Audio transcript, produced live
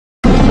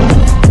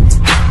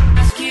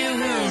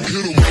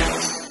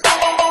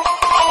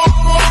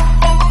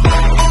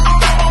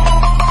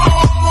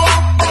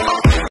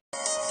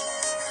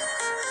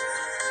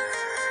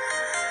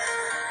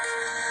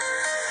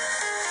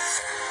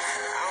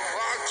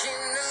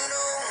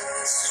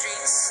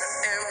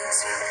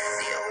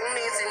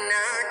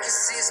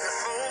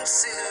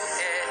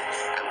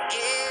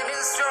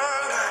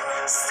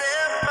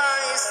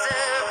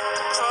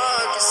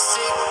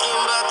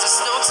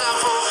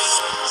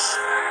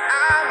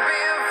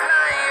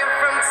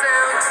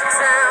to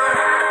town,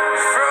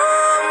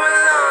 from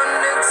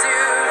London to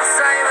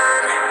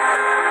Taiwan.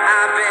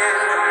 I've been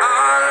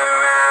all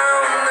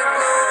around the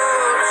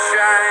globe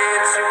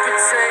trying to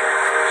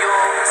protect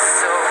your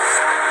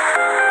soul.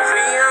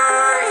 We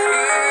are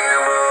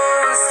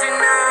heroes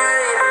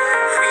tonight.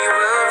 We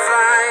will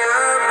fly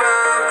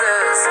above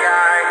the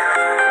sky.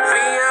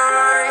 We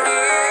are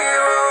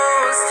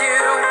heroes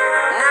tonight.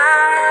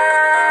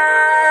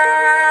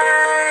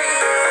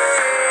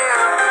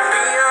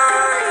 We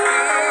are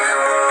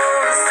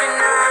heroes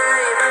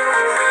tonight.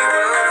 We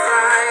will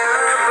fly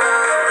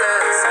above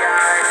the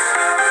sky.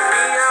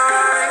 We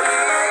are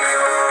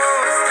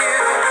heroes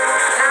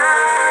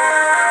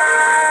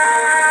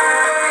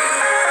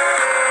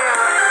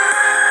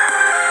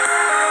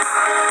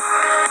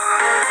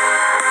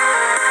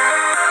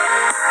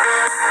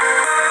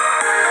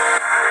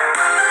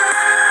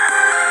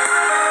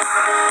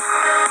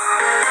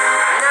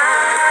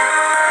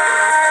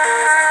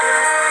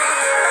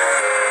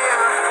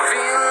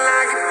feel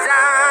like a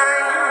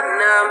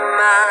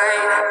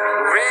dynamite,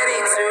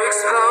 ready to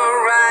explode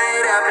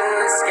right up in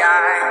the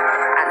sky.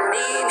 I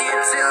need you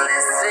to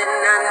listen,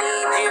 I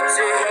need you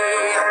to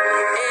hear,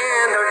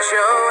 and don't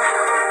show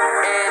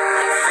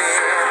any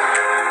fear.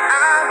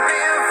 I've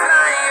been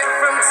flying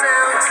from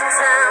town to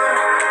town,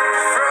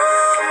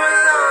 from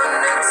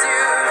London to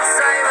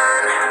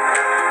Taiwan.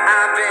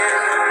 I've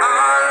been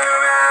all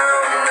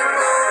around the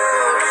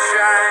globe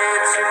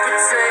trying to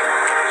protect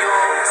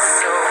your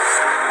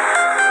soul.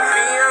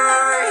 We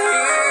are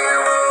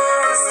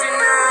heroes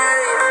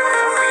tonight.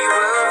 We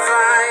will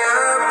fly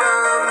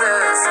above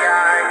the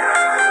sky.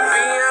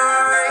 We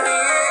are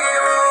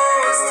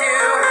heroes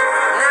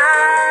tonight.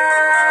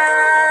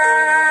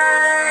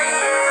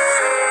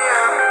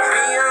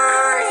 We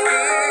are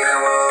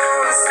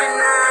heroes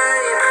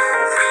tonight.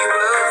 We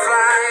will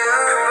fly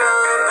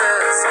above the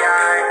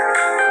sky.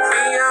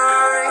 We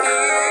are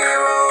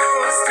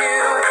heroes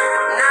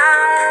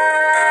tonight.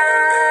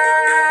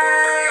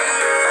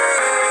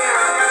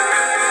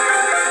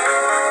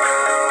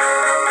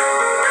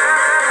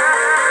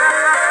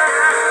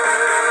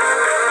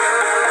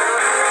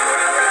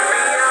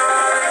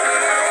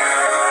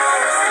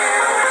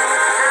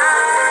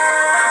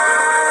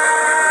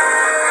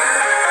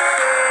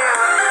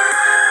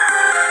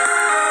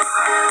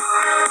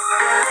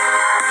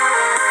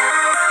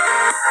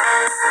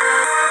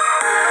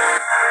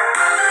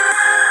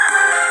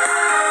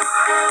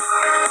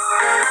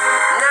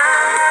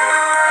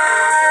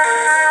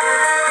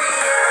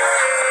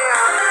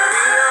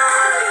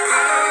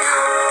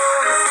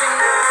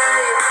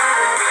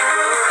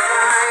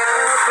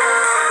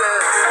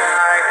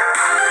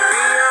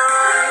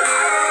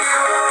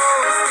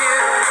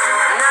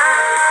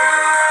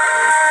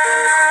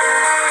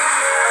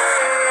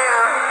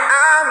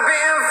 I've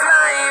been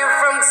flying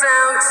from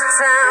town to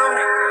town,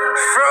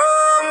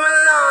 from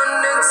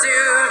London to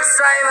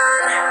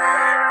Taiwan.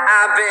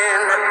 I've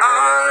been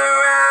all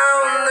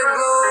around the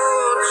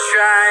globe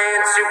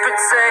trying to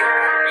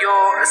protect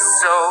your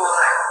soul.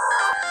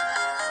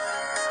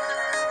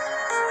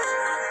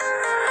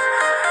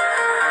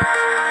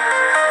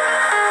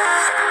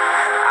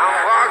 I'm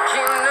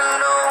walking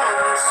alone,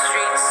 the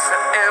streets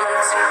are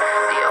empty.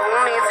 The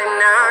only thing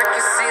I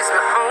can see is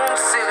my own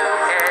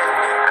silhouette.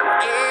 I'm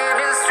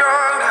getting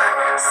stronger,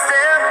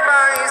 step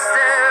by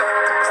step.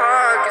 The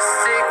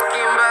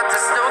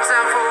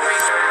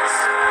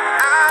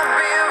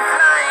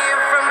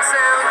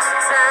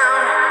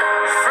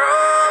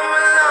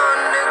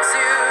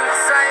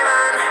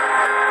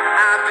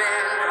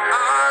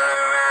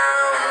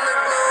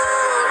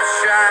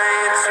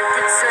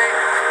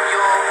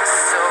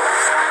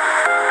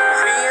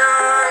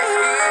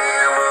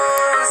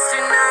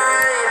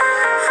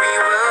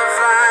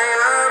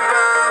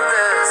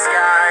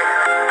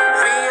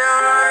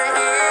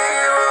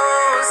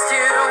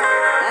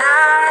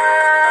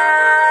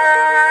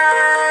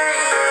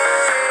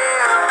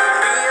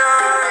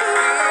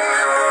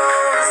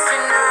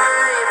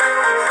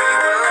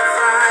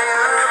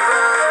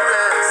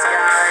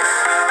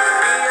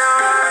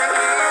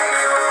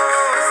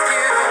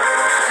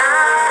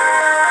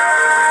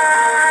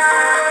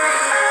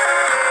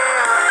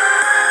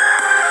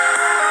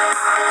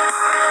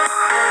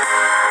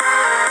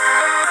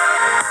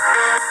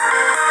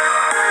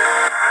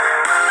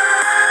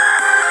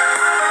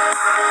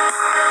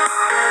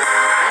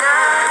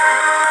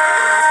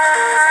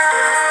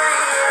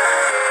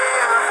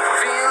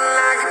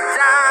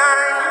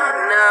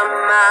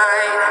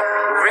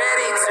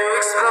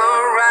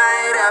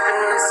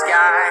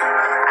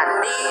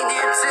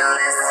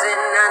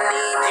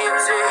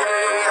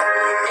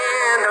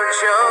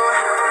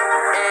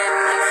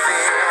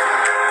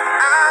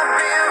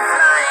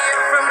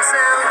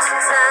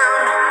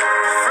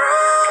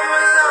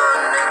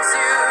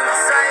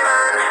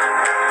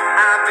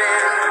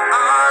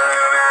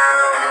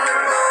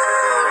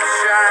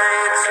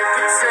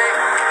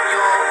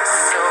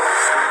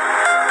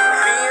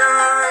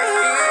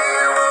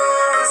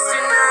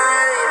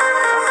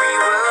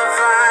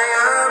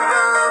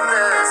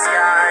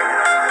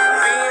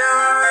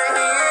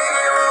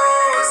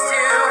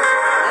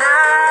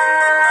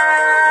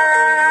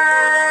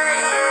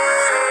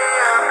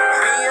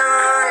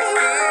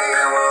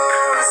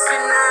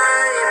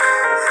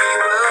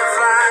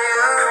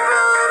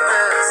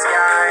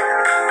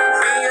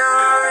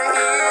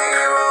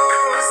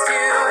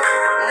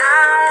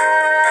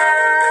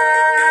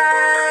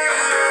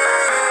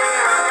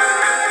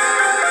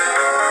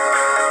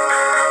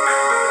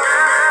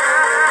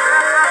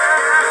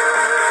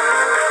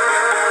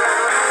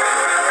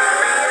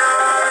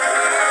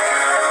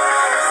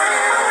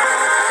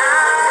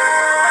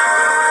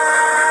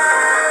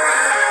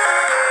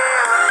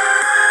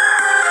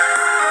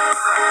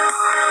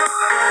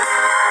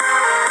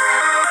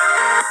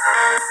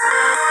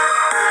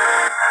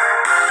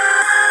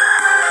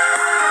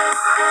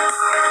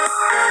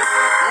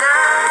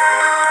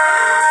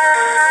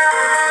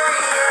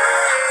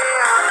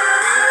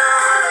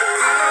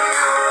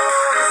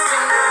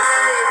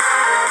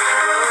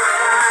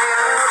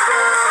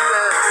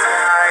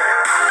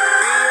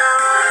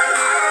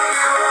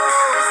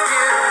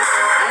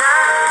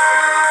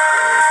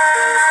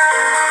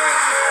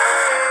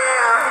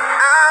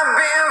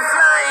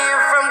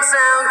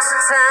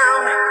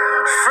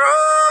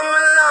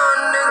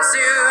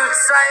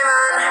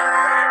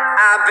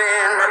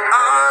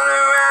all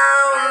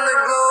around the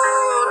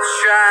globe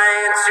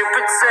trying to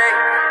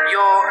protect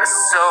your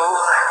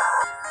soul.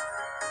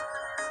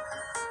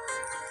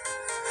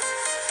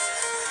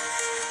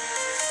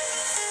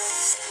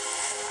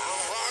 I'm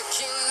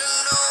walking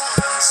alone,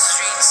 the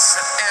streets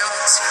are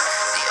empty.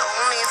 The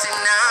only thing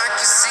I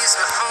can see is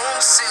my own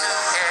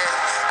silhouette.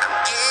 I'm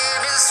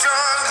getting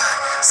stronger,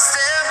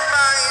 step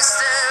by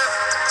step.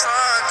 The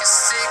clock is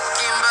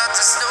ticking, but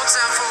there's no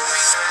time for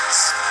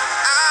regrets.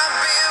 I've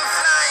been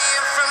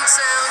flying from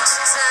town to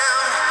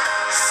town,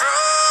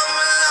 from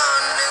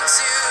London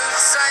to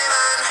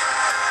Taiwan.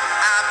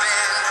 I've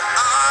been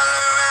all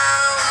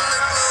around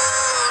the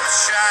globe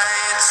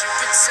trying to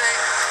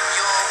protect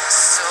your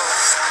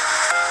soul.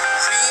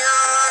 We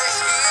are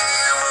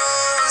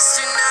heroes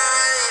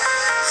tonight.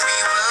 We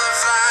will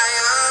fly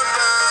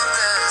above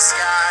the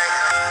sky.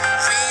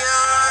 We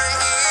are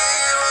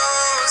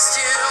heroes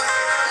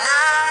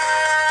tonight.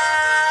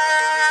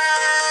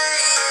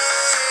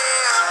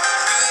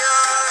 We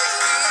are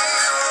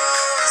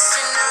heroes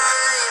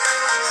tonight.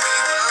 We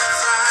will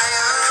fly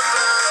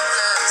above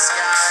the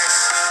sky.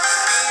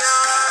 We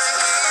are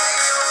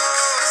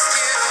heroes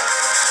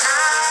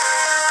tonight.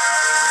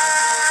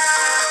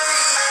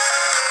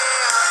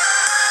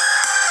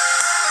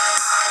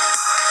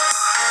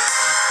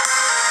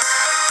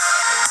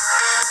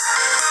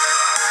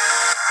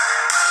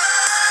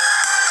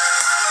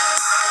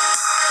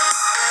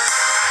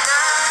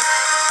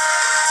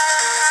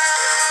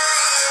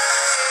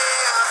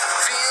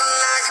 Feel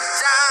like a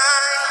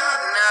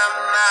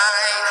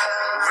dynamite,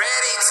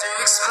 ready to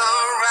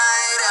explode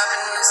right up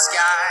in the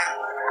sky.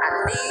 I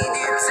need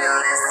you to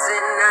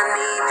listen, I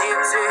need you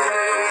to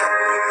hear,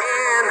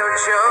 and don't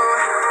show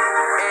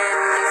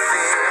any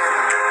fear.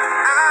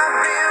 I've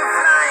been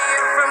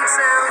flying from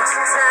town to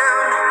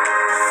town,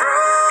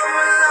 from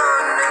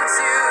London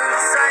to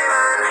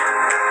Taiwan.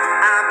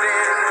 I've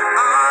been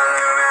all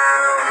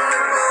around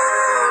the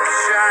globe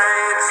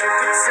trying to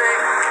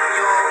protect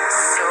your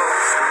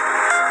soul.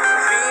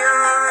 We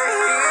are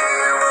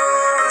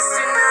heroes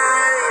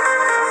tonight.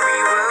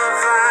 We will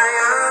fly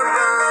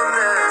above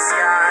the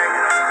sky.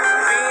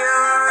 We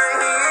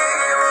are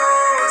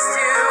heroes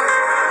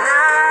tonight.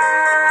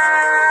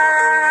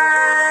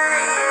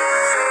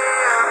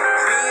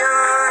 We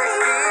are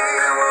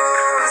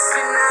heroes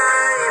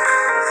tonight.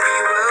 We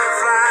will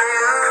fly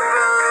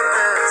above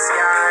the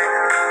sky.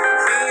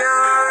 We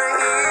are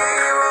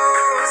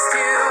heroes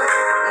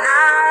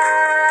tonight.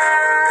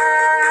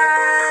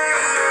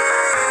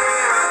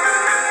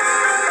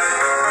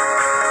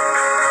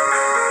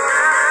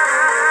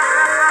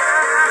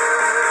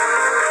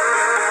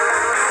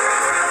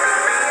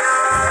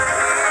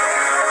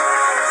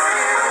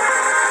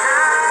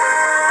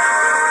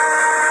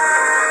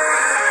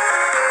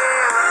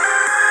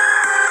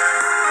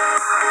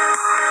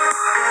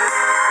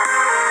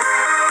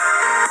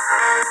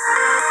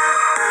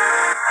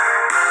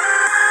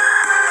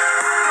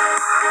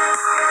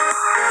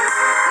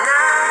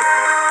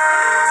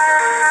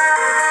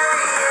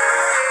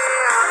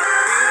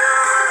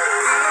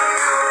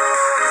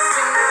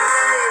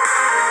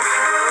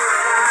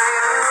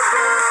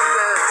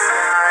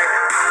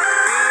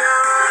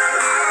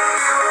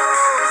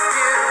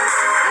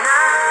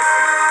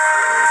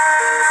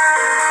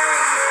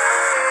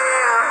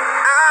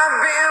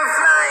 I've been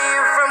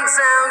flying from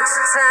town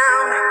to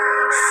town,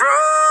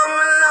 from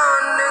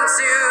London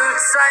to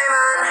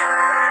Taiwan.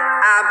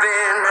 I've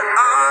been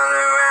all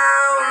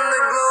around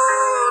the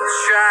globe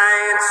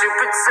trying to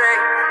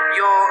protect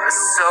your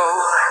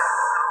soul.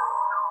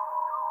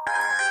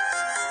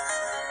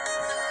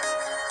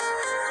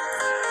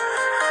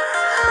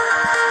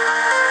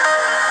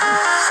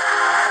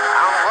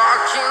 I'm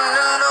walking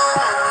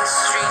alone, the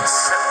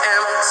streets are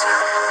empty.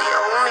 The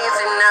only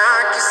thing I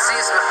can see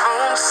is my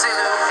own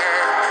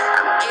silhouette.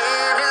 I'm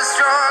getting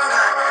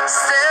stronger,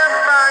 step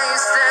by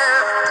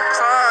step. The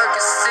clock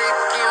is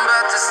ticking,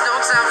 but there's no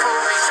time for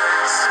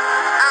regrets.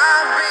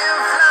 I've been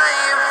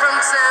flying from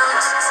town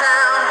to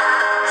town,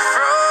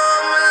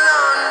 from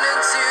London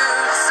to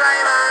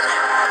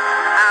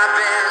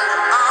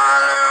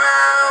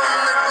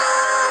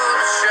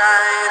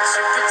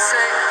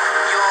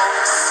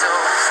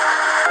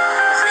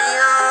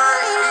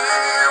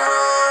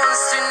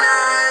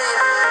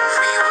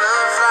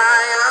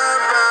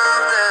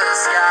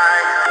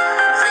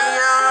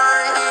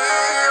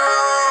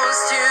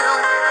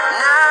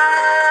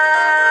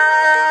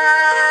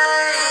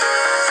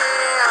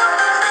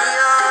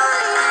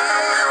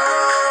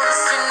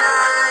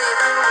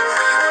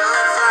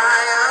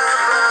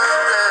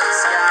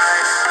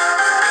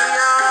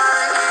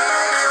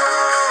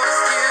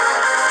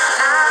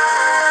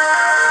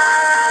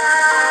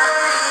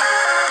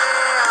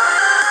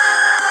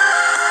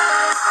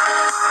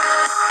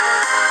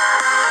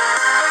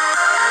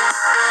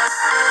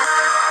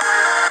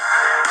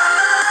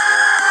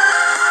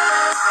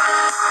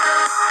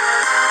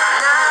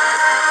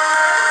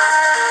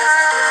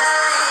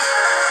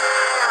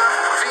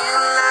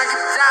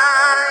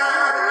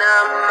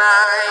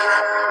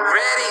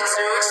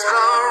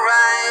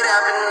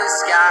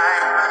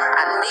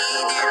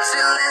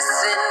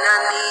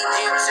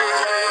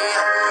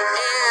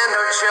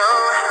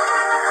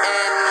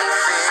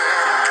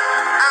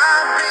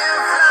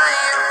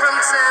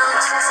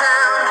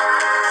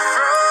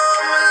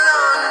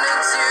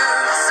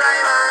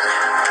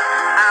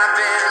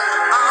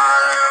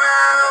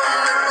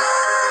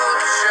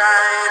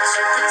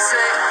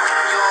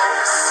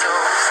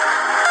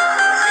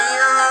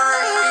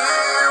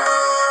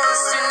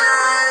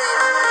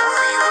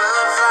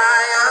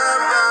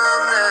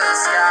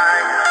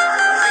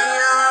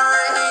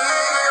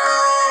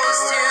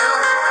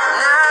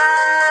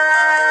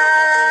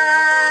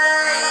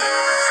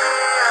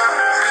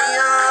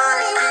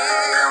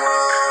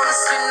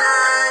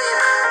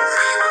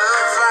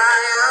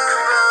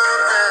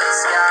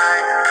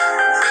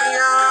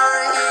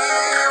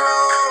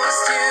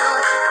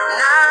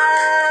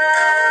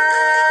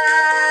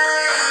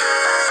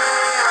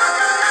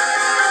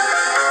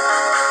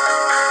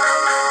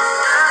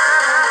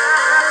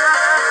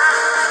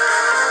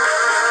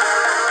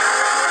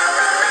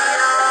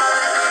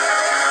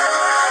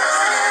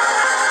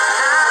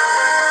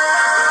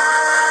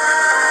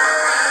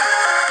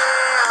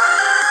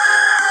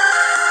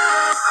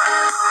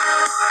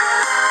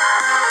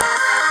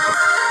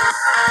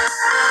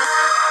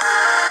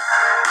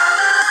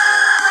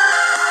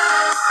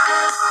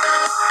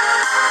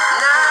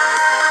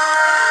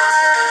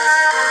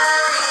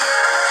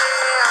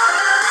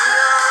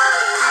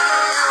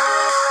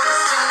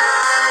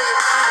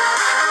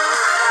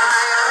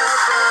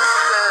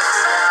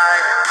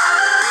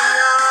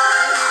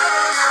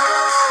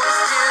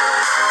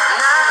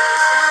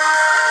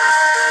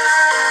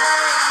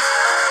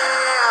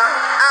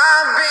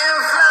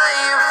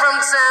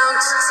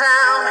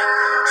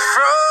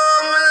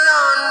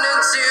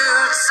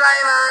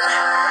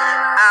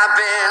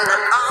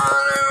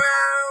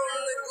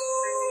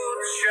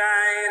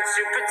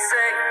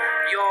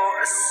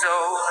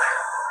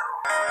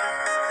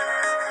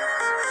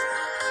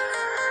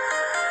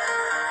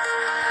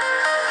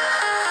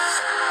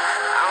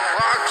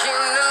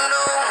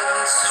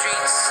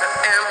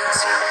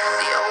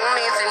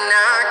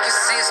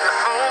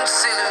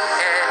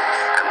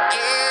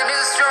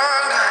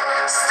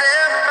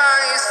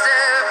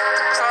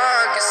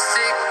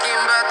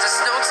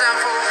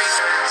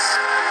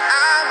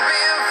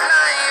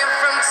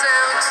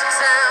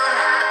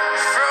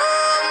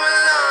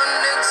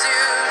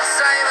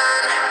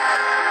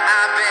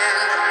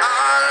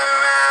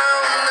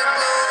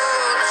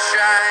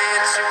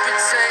to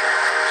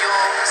protect.